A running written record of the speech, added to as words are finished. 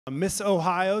Miss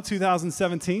Ohio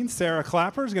 2017, Sarah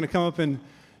Clapper, is going to come up and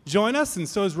join us, and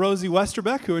so is Rosie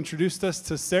Westerbeck, who introduced us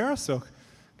to Sarah. So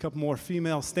a couple more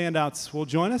female standouts will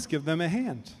join us. Give them a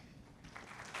hand.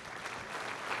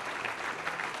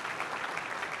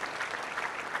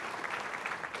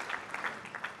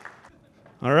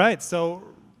 All right, so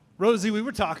Rosie, we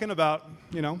were talking about,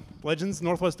 Legends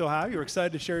Northwest Ohio. You were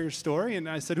excited to share your story, and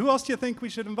I said, who else do you think we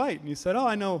should invite? And you said, oh,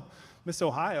 I know Miss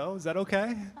Ohio. Is that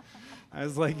okay? I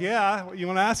was like, yeah, you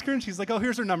want to ask her? And she's like, oh,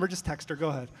 here's her number. Just text her. Go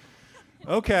ahead.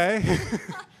 Okay.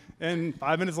 And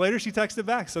 5 minutes later, she texted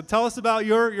back. So tell us about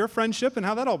your friendship and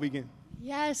how that all began.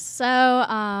 Yes,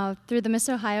 so through the Miss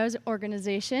Ohio's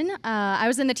organization, I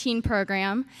was in the teen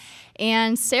program,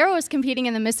 and Sarah was competing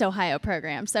in the Miss Ohio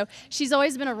program. So she's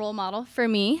always been a role model for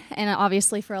me, and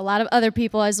obviously for a lot of other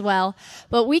people as well.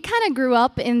 But we kind of grew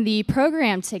up in the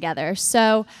program together.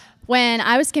 So when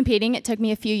I was competing, it took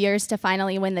me a few years to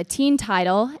finally win the teen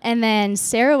title, and then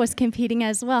Sarah was competing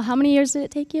as well. How many years did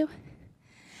it take you?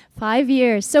 5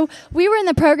 years. So we were in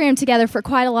the program together for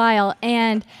quite a while,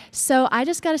 and so I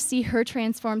just got to see her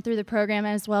transform through the program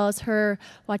as well as her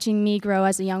watching me grow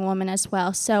as a young woman as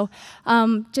well. So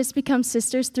just become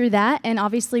sisters through that, and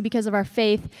obviously because of our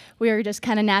faith, we were just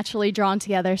kind of naturally drawn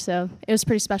together, so it was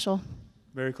pretty special.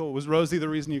 Very cool. Was Rosie the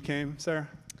reason you came, Sarah,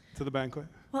 to the banquet?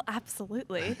 Well,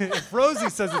 absolutely. If Rosie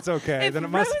says it's okay, then it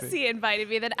must be. If Rosie invited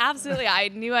me, then absolutely, I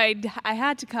knew I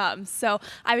had to come. So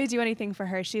I would do anything for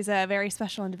her. She's a very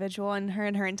special individual, and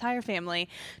her entire family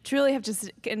truly have just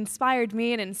inspired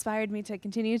me to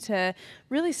continue to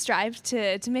really strive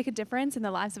to make a difference in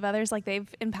the lives of others like they've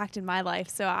impacted my life.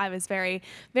 So I was very,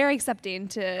 very accepting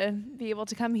to be able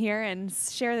to come here and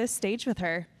share this stage with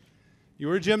her. You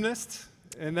were a gymnast,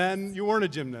 and then you weren't a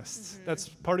gymnast. Mm-hmm. That's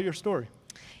part of your story.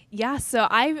 Yeah, so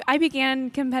I began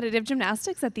competitive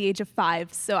gymnastics at the age of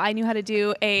 5. So I knew how to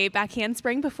do a back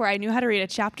handspring before I knew how to read a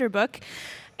chapter book.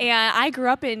 And I grew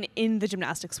up in the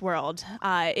gymnastics world.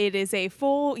 It is a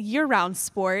full year-round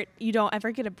sport. You don't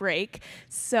ever get a break.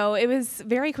 So it was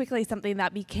very quickly something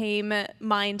that became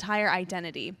my entire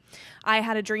identity. I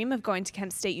had a dream of going to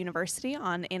Kent State University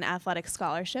on an athletic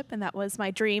scholarship, and that was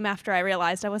my dream after I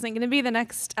realized I wasn't going to be the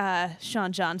next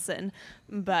Shawn Johnson,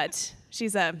 but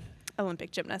she's a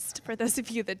Olympic gymnast, for those of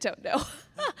you that don't know.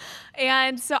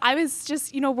 And so I was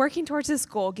just, working towards this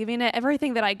goal, giving it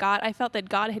everything that I got. I felt that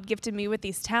God had gifted me with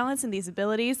these talents and these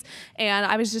abilities, and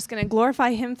I was just going to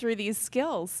glorify Him through these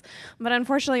skills. But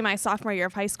unfortunately, my sophomore year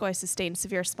of high school, I sustained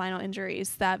severe spinal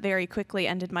injuries that very quickly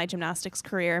ended my gymnastics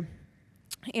career,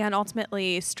 and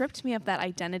ultimately stripped me of that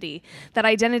identity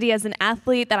as an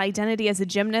athlete, that identity as a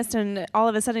gymnast, and all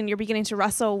of a sudden you're beginning to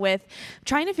wrestle with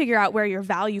trying to figure out where your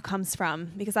value comes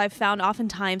from, because I've found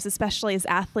oftentimes, especially as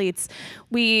athletes,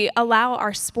 we allow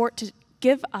our sport to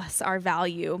give us our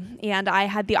value. And I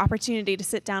had the opportunity to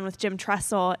sit down with Jim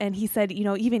Tressel, and he said,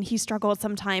 even he struggled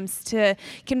sometimes to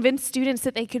convince students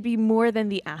that they could be more than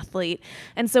the athlete.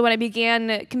 And so when I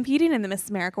began competing in the Miss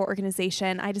America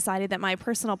organization, I decided that my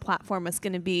personal platform was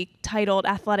going to be titled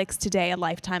Athletics Today, A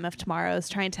Lifetime of Tomorrows,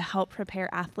 trying to help prepare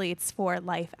athletes for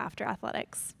life after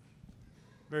athletics.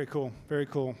 Very cool, very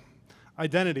cool.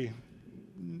 Identity.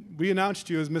 We announced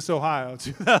you as Miss Ohio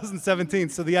 2017,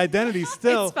 so the identity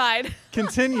still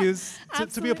continues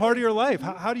to be a part of your life.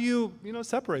 How do you,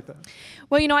 separate that?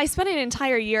 Well, I spent an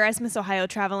entire year as Miss Ohio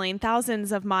traveling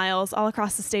thousands of miles all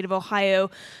across the state of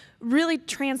Ohio, really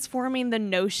transforming the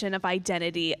notion of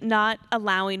identity, not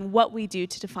allowing what we do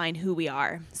to define who we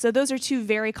are. So those are two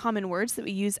very common words that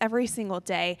we use every single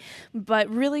day, but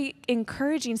really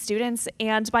encouraging students,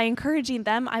 and by encouraging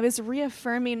them, I was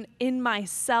reaffirming in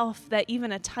myself that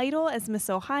even a title as Miss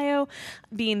Ohio,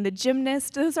 being the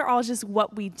gymnast, those are all just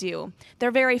what we do. They're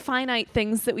very finite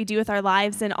things that we do with our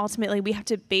lives, and ultimately we have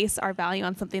to base our value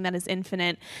on something that is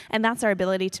infinite, and that's our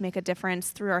ability to make a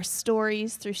difference through our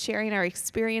stories, through sharing our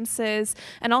experiences,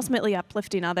 and ultimately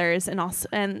uplifting others,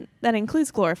 and that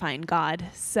includes glorifying God.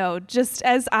 So just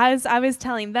as I was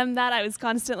telling them that, I was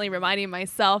constantly reminding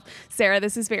myself, Sarah,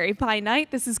 this is very finite.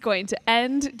 This is going to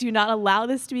end. Do not allow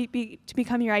this to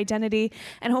become your identity.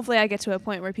 And hopefully I get to a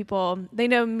point where they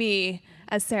know me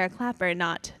as Sarah Clapper,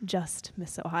 not just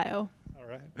Miss Ohio. All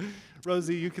right.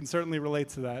 Rosie, you can certainly relate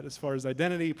to that as far as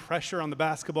identity, pressure on the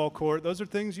basketball court. Those are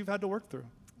things you've had to work through.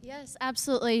 Yes,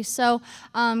 absolutely. So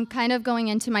kind of going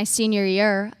into my senior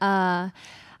year,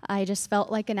 I just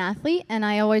felt like an athlete, and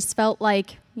I always felt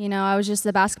like, I was just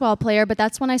a basketball player, but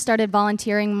that's when I started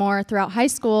volunteering more throughout high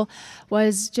school,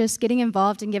 was just getting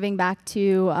involved and giving back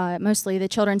to mostly the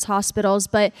children's hospitals.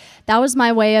 But that was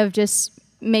my way of just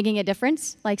making a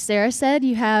difference. Like Sarah said,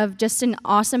 you have just an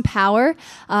awesome power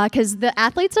because the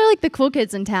athletes are like the cool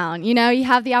kids in town. You know, you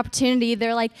have the opportunity.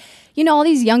 They're like, you know, all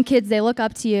these young kids, they look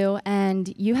up to you,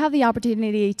 and you have the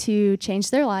opportunity to change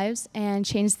their lives and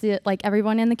change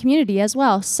everyone in the community as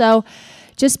well. So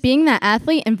just being that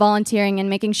athlete and volunteering and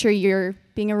making sure you're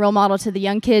being a role model to the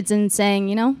young kids and saying,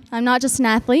 you know, I'm not just an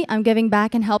athlete, I'm giving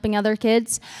back and helping other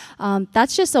kids.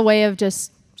 That's just a way of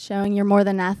just showing you're more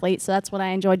than an athlete. So that's what I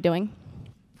enjoyed doing.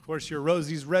 Of course, your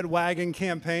Rosie's Red Wagon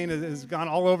campaign has gone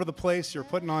all over the place. You're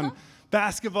putting on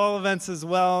basketball events as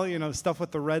well, you know, stuff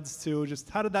with the Reds too. Just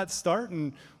how did that start,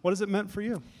 and what has it meant for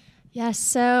you? Yes,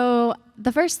 so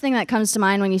the first thing that comes to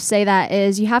mind when you say that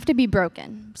is you have to be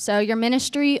broken. So your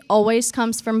ministry always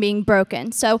comes from being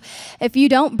broken. So if you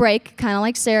don't break, kind of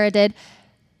like Sarah did,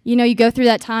 you know, you go through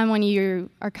that time when you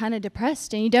are kind of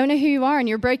depressed and you don't know who you are and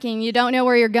you're breaking, you don't know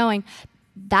where you're going.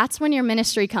 That's when your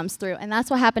ministry comes through. And that's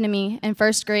what happened to me in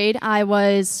first grade. I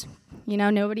was, you know,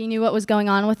 nobody knew what was going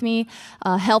on with me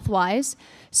health-wise.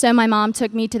 So my mom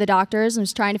took me to the doctors and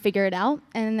was trying to figure it out.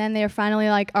 And then they were finally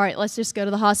like, all right, let's just go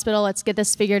to the hospital. Let's get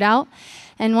this figured out.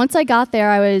 And once I got there,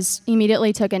 I was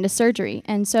immediately took into surgery.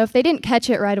 And so if they didn't catch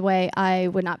it right away, I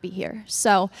would not be here.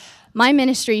 So my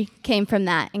ministry came from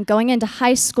that. And going into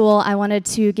high school, I wanted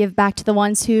to give back to the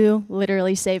ones who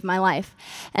literally saved my life.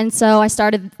 And so I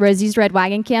started Rosie's Red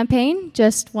Wagon campaign,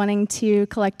 just wanting to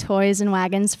collect toys and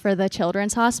wagons for the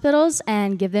children's hospitals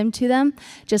and give them to them,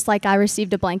 just like I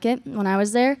received a blanket when I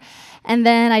was there. And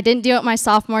then I didn't do it my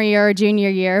sophomore year or junior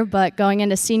year, but going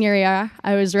into senior year,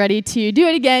 I was ready to do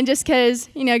it again just because,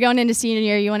 you know, going into senior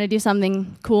year, you want to do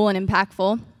something cool and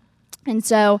impactful. And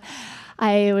so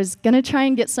I was going to try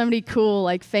and get somebody cool,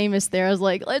 like famous there. I was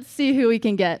like, let's see who we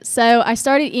can get. So I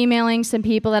started emailing some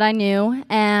people that I knew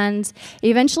and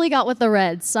eventually got with the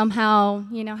Reds. Somehow,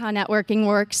 you know how networking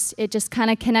works. It just kind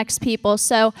of connects people.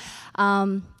 So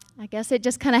I guess it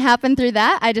just kind of happened through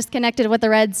that. I just connected with the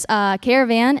Reds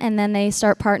caravan, and then they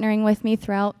start partnering with me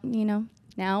throughout, you know,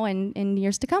 now and in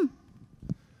years to come.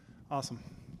 Awesome.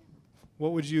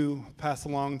 What would you pass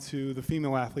along to the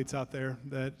female athletes out there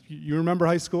that you remember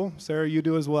high school? Sarah, you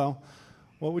do as well.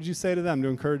 What would you say to them to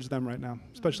encourage them right now,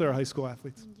 especially our high school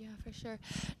athletes? Yeah, for sure.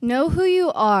 Know who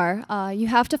you are. You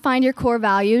have to find your core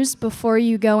values before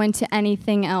you go into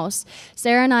anything else.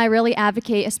 Sarah and I really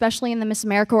advocate, especially in the Miss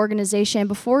America organization,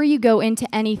 before you go into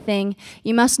anything,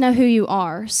 you must know who you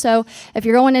are. So if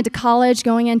you're going into college,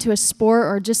 going into a sport,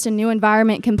 or just a new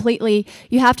environment completely,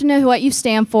 you have to know what you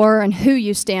stand for and who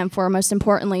you stand for, most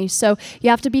importantly. So you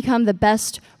have to become the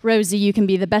best Rosie you can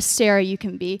be, the best Sarah you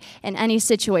can be in any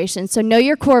situation. So know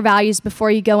your core values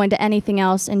before you go into anything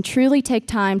else, and truly take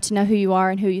time to know who you are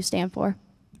and who you stand for.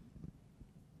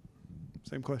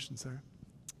 Same question, Sarah.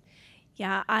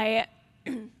 Yeah,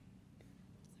 in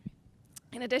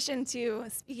addition to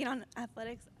speaking on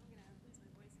athletics,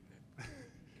 I'm going to lose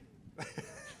my voice.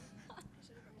 I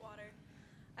should have brought water.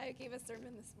 I gave a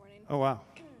sermon this morning. Oh, wow.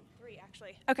 3,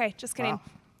 actually. Okay, just kidding. Wow.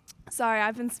 Sorry,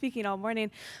 I've been speaking all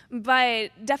morning.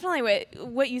 But definitely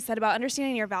what you said about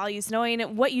understanding your values, knowing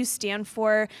what you stand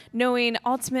for, knowing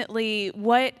ultimately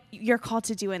what you're called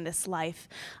to do in this life.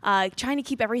 Trying to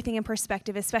keep everything in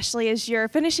perspective, especially as you're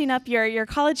finishing up your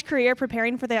college career,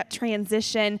 preparing for that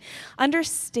transition.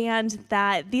 Understand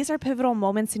that these are pivotal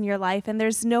moments in your life, and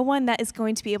there's no one that is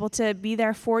going to be able to be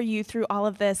there for you through all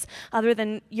of this other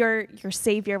than your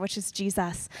Savior, which is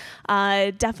Jesus.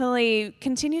 Definitely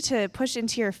continue to push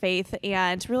into your faith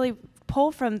and really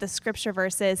pull from the scripture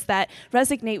verses that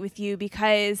resonate with you,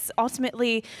 because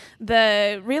ultimately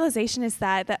the realization is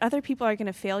that other people are going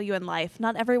to fail you in life.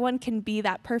 Not everyone can be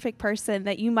that perfect person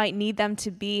that you might need them to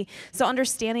be. So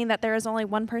understanding that there is only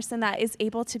one person that is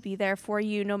able to be there for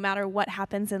you no matter what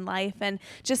happens in life, and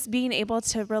just being able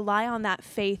to rely on that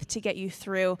faith to get you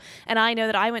through. And I know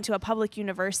that I went to a public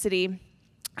university.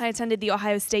 I attended the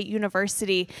Ohio State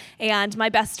University, and my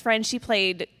best friend, she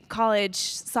played college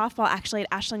softball actually at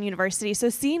Ashland University. So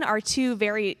seeing our two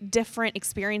very different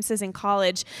experiences in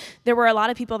college, there were a lot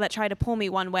of people that tried to pull me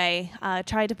one way,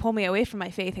 tried to pull me away from my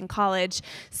faith in college.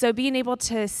 So being able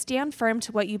to stand firm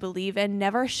to what you believe and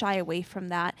never shy away from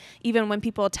that, even when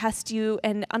people test you,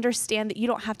 and understand that you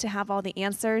don't have to have all the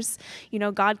answers. You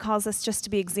know, God calls us just to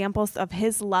be examples of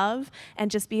His love, and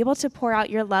just be able to pour out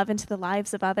your love into the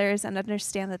lives of others and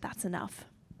understand that that's enough.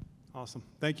 Awesome.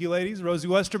 Thank you, ladies. Rosie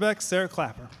Westerbeck, Sarah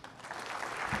Clapper.